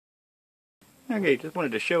Okay, just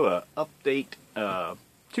wanted to show a update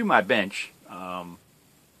to my bench.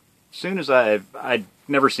 Soon as I'd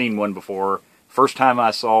never seen one before. First time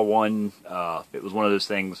I saw one, it was one of those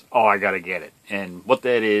things, oh, I gotta get it. And what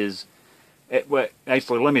that is,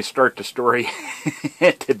 actually, let me start the story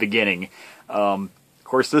at the beginning. Of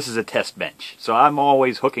course, this is a test bench, so I'm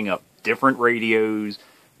always hooking up different radios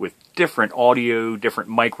with different audio, different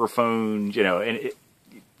microphones, you know, and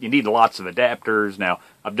you need lots of adapters. Now,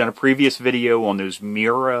 I've done a previous video on those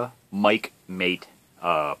Mira Mic Mate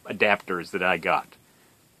adapters that I got.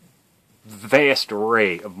 Vast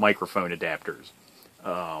array of microphone adapters.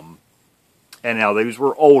 And now those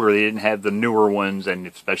were older. They didn't have the newer ones, and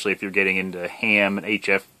especially if you're getting into ham and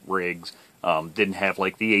HF rigs, didn't have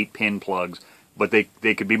like the 8-pin plugs, but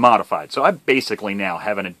they could be modified. So I basically now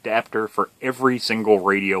have an adapter for every single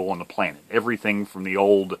radio on the planet. Everything from the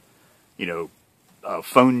old, you know,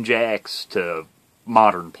 phone jacks to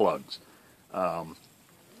modern plugs.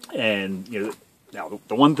 And you know, now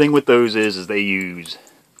the one thing with those is they use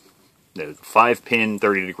the 5-pin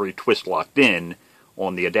 30-degree twist locked in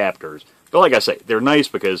on the adapters. But like I say, they're nice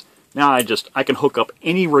because now I can hook up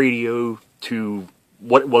any radio to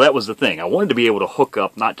what. Well, that was the thing. I wanted to be able to hook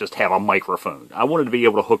up, not just have a microphone. I wanted to be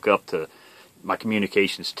able to hook up to my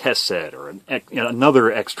communications test set or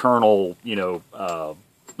another external, you know,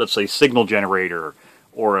 let's say signal generator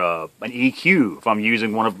or an EQ. If I'm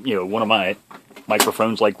using one of my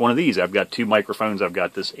microphones, like one of these, I've got two microphones. I've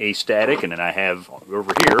got this A-static, and then I have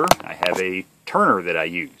over here I have a Turner that I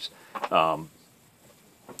use.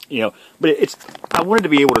 You know, but I wanted to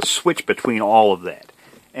be able to switch between all of that.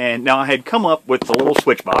 And now I had come up with the little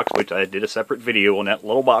Switchbox, which I did a separate video on that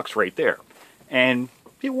little box right there. And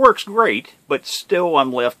it works great, but still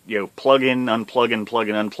I'm left, you know, plug in, unplug in, plug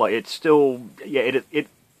in, unplug. It's still, yeah, it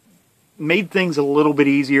made things a little bit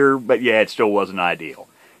easier, but yeah, it still wasn't ideal.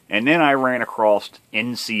 And then I ran across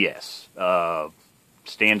NCS,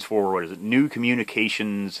 stands for, what is it, New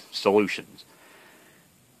Communications Solutions.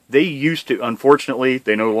 They used to, unfortunately,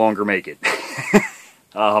 they no longer make it.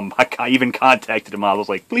 I even contacted them. I was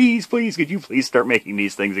like, please, could you please start making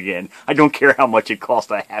these things again? I don't care how much it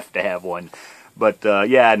costs, I have to have one. But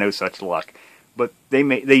yeah, no such luck. But they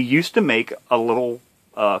used to make a little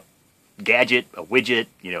gadget, a widget,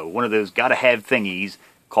 you know, one of those gotta-have thingies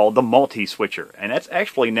called the multi-switcher. And that's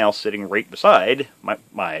actually now sitting right beside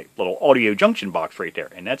my little audio junction box right there.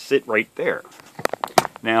 And that's it right there.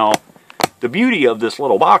 Now, the beauty of this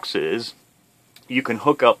little box is you can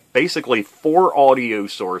hook up basically 4 audio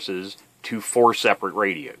sources to 4 separate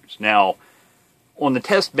radios. Now, on the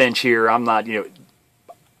test bench here, I'm not, you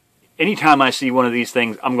know, anytime I see one of these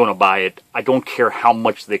things, I'm going to buy it. I don't care how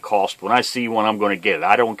much they cost. When I see one, I'm going to get it.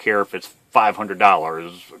 I don't care if it's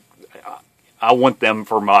 $500. I want them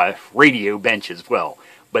for my radio bench as well.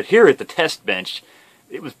 But here at the test bench,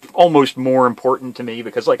 it was almost more important to me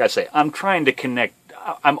because, like I say, I'm trying to connect.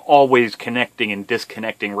 I'm always connecting and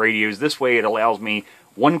disconnecting radios. This way it allows me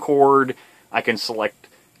one cord. I can select,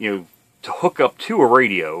 you know, to hook up to a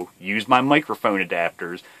radio, use my microphone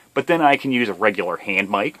adapters, but then I can use a regular hand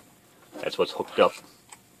mic. That's what's hooked up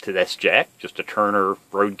to this jack, just a Turner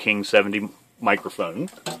Road King 70 microphone.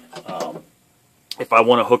 If I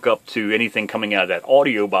want to hook up to anything coming out of that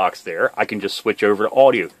audio box there, I can just switch over to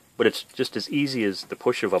audio. But it's just as easy as the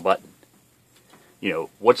push of a button. You know,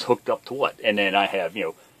 what's hooked up to what. And then I have, you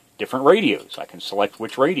know, different radios. I can select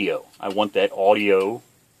which radio I want that audio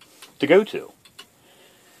to go to.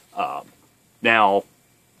 Now,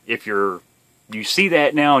 if you see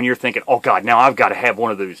that now and you're thinking, oh God, now I've got to have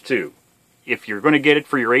one of those too. If you're going to get it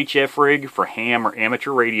for your HF rig, for ham or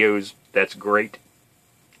amateur radios, that's great.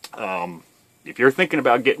 If you're thinking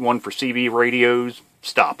about getting one for CB radios,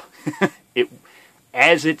 stop.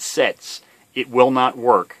 As it sets, it will not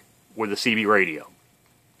work with a CB radio.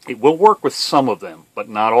 It will work with some of them, but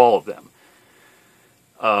not all of them.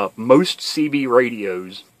 Most CB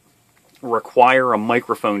radios require a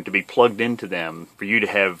microphone to be plugged into them for you to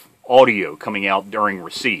have audio coming out during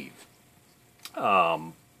receive.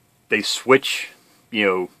 They switch, you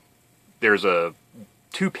know, there's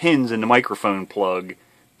 2 pins in the microphone plug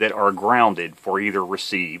that are grounded for either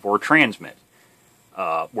receive or transmit.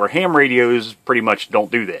 Where ham radios pretty much don't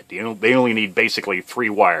do that. They only need basically 3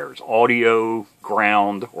 wires: audio,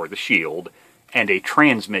 ground, or the shield, and a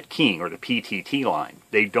transmit keying, or the PTT line.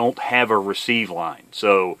 They don't have a receive line.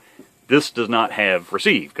 So this does not have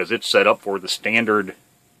receive, because it's set up for the standard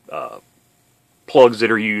plugs that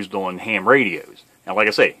are used on ham radios. Now, like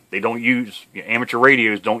I say, they don't use, amateur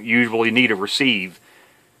radios don't usually need a receive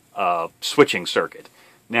switching circuit.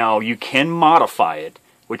 Now, you can modify it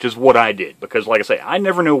which is what I did. Because, like I say, I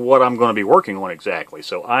never know what I'm going to be working on exactly.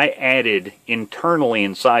 So I added internally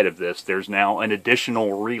inside of this, there's now an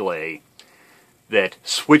additional relay that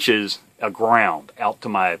switches a ground out to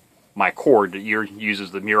my cord that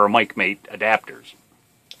uses the Mira MicMate adapters.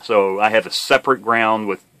 So I have a separate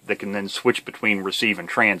ground that can then switch between receive and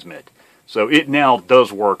transmit. So it now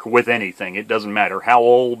does work with anything. It doesn't matter how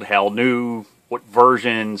old, how new, what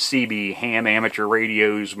version, CB, ham, amateur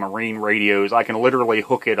radios, marine radios. I can literally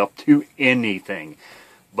hook it up to anything.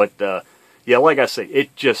 But yeah, like I say,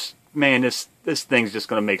 it just, man, this thing's just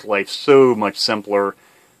going to make life so much simpler.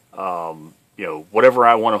 You know, whatever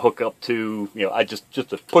I want to hook up to, you know, I just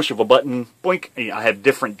a push of a button, boink. I have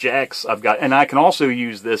different jacks. And I can also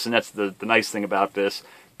use this, and that's the nice thing about this,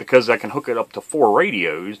 because I can hook it up to 4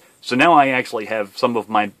 radios. So now I actually have some of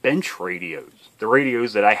my bench radios, the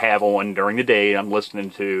radios that I have on during the day I'm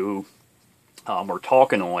listening to or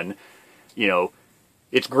talking on. You know,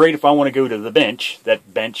 it's great if I want to go to the bench.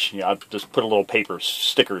 That bench, you know, I've just put a little paper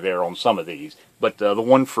sticker there on some of these. But the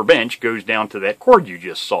one for bench goes down to that cord you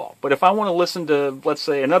just saw. But if I want to listen to, let's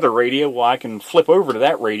say, another radio, well, I can flip over to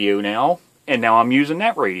that radio now, and now I'm using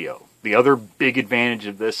that radio. The other big advantage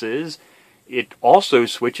of this is it also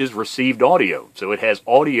switches received audio. So it has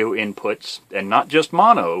audio inputs, and not just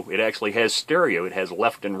mono, it actually has stereo. It has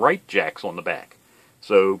left and right jacks on the back.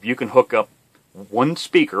 So you can hook up one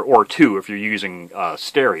speaker, or 2 if you're using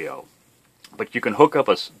stereo. But you can hook up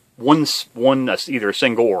either a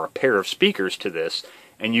single or a pair of speakers to this,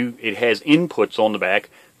 and it has inputs on the back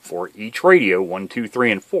for each radio, 1, 2,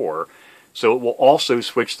 3, and 4. So it will also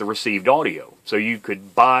switch the received audio. So you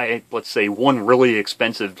could buy, let's say, one really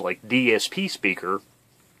expensive like DSP speaker,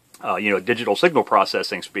 you know, digital signal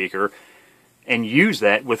processing speaker, and use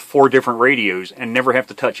that with 4 different radios and never have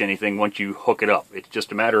to touch anything once you hook it up. It's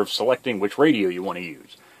just a matter of selecting which radio you want to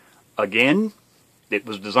use. Again, it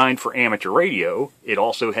was designed for amateur radio. It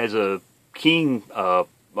also has a keying, a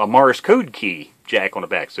Morse code key jack on the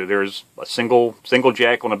back. So there's a single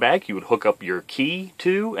jack on the back you would hook up your key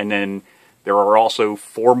to, and then there are also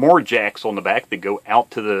 4 more jacks on the back that go out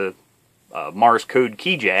to the Morse code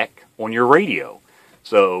key jack on your radio.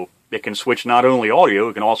 So it can switch not only audio,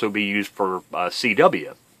 it can also be used for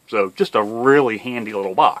CW. So just a really handy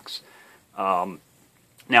little box.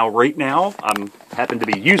 Now, right now, I happen to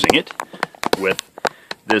be using it with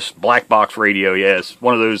this black box radio. Yes,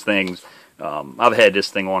 one of those things. I've had this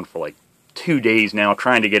thing on for like 2 days now,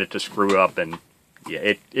 trying to get it to screw up, and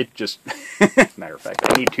yeah, it just, matter of fact,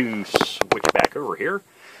 I need to switch back over here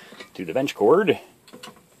to the bench cord.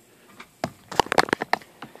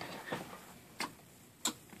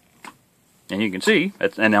 And you can see,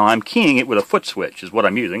 and now I'm keying it with a foot switch is what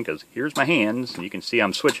I'm using, because here's my hands, and you can see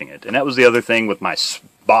I'm switching it. And that was the other thing with my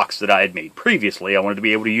box that I had made previously. I wanted to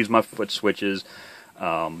be able to use my foot switches.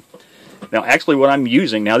 Now, actually, what I'm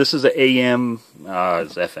using, now this is an AM,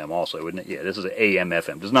 it's FM also, isn't it? Yeah, this is an AM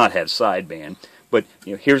FM. Does not have sideband. But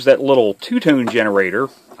you know, here's that little 2-tone generator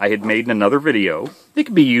I had made in another video. It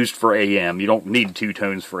can be used for AM. You don't need 2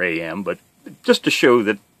 tones for AM, but just to show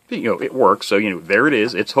that, you know, it works. So, you know, there it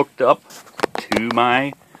is. It's hooked up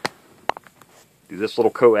to this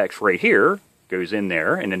little coax right here, goes in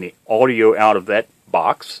there, and then the audio out of that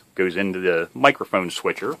box goes into the microphone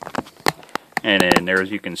switcher. And then there,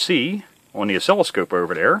 as you can see on the oscilloscope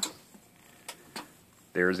over there,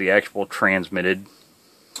 there's the actual transmitted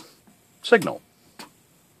signal.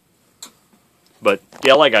 But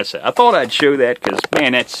yeah, like I said, I thought I'd show that because,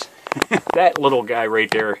 man, that's that little guy right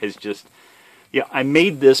there has just, yeah, I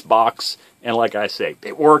made this box, and like I say,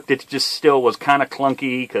 it worked. It just still was kind of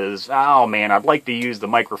clunky because, oh man, I'd like to use the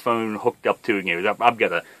microphone hooked up to it. You know, I've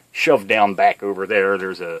got a shove down back over there.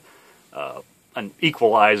 There's an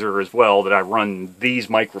equalizer as well that I run these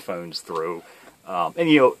microphones through. And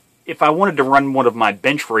you know, if I wanted to run one of my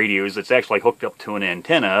bench radios that's actually hooked up to an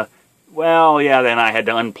antenna, well, yeah, then I had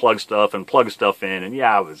to unplug stuff and plug stuff in, and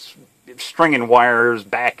yeah, I was stringing wires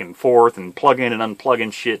back and forth and plugging and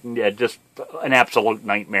unplugging shit, and yeah, just an absolute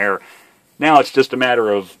nightmare. Now it's just a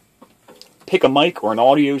matter of pick a mic or an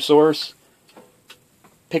audio source,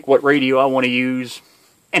 pick what radio I want to use,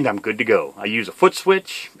 and I'm good to go. I use a foot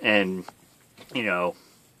switch, and you know,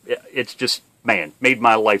 it's just, man, made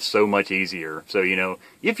my life so much easier. So, you know,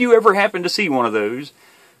 if you ever happen to see one of those,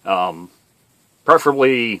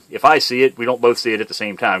 preferably, if I see it, we don't both see it at the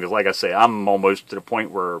same time. Because like I say, I'm almost to the point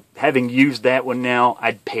where, having used that one now,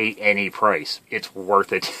 I'd pay any price. It's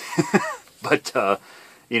worth it. But,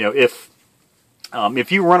 you know, if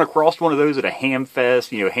you run across one of those at a ham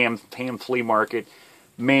fest, you know, ham flea market,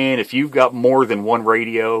 man, if you've got more than one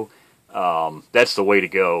radio, that's the way to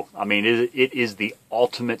go. I mean, it is the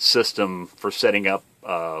ultimate system for setting up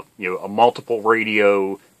a multiple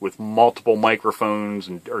radio with multiple microphones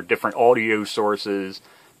or different audio sources.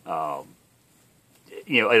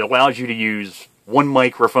 It allows you to use one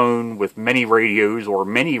microphone with many radios, or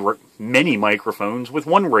many microphones with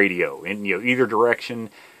one radio in either direction.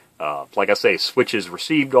 Like I say, switches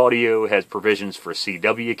received audio, has provisions for a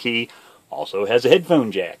CW key, also has a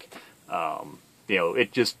headphone jack.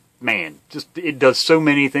 It it does so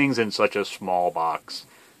many things in such a small box.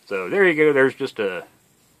 So there you go. There's just a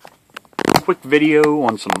quick video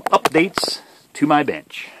on some updates to my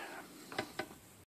bench.